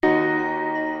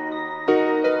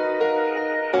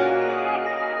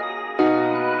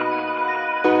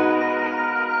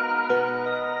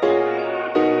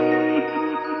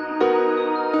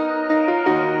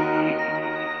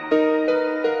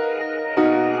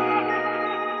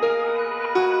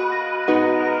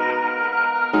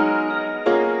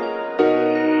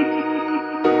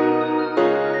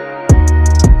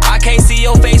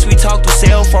talk through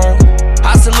cell phone.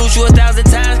 I salute you 1,000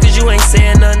 times cause you ain't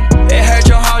saying nothing. It hurt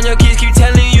your heart when your kids keep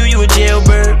telling you a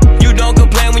jailbird. You don't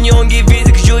complain when you don't get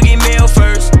visits cause you'll get mail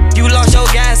first. You lost your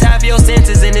gas, half your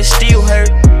senses, and it still hurt.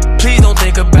 Please don't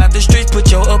think about the streets, put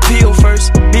your appeal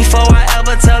first. Before I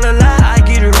ever tell a lie, I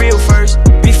give the real first.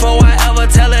 Before I ever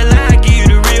tell a lie, I give you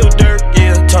the real dirt.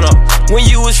 Yeah, turn up. When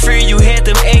you was free, you had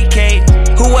them AK.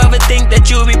 Whoever think that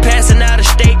you'll be passing out a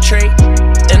state trait.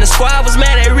 And the squad was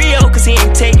mad at Rio cause he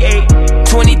ain't take 8.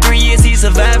 23 years he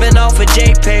surviving off of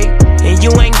J-Pay. And you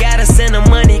ain't gotta send them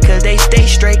money cause they stay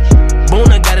straight.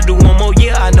 Boona gotta do one more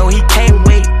year, I know he can't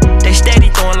wait. They steady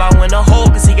throwing law in the hole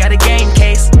cause he got a game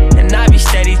case. And I be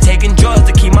steady taking drugs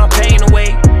to keep my pain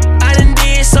away. I done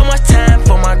did so much time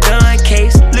for my gun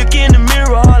case. Look in the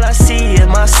mirror, all I see is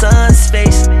my son's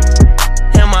face.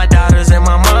 And my daughters and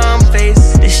my mom's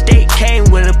face. The state came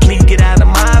with a plea, get out of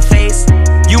my face.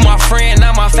 You my friend,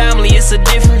 not my family, it's a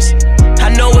difference. I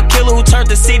know a killer who turned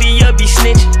the city up, be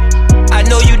snitching. I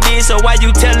know you did, so why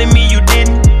you telling me you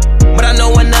didn't? But I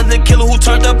know another killer who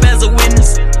turned up as a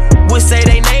witness. Would say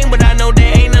they name, but I know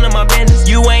they ain't none of my business.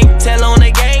 You ain't tell on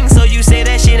the gang, so you say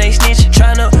that shit ain't snitching.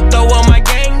 Tryna throw up my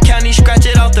gang, county scratch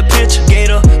it off the picture. Gave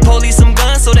the police some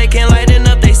guns so they can lighten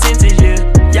up they senses, yeah.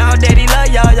 Y'all daddy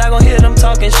love y'all gon' hear them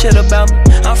talking shit about me.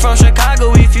 I'm from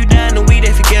Chicago, if you down the weed,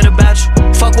 they forget about you.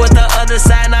 Fuck what the other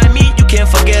side I meet, you can't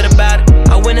forget about it.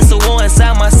 I went into war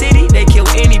inside my city, they kill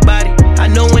anybody. I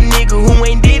know a nigga who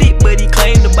ain't did it, but he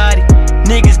claimed the body.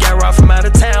 Niggas got robbed from out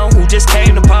of town who just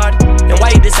came to party. And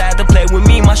why you decide to play with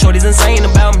me? My shorty's insane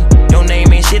about me. Your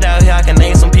name ain't shit out here, I can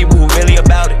name some people who really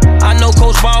about it. I know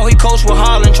Coach Ball, he coached with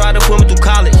Harlan, tried to put me through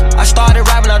college. I started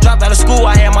rapping, I dropped out of school,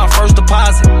 I had my first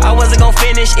deposit. I wasn't gon'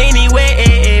 finish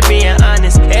anyway, being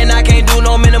honest. And I can't do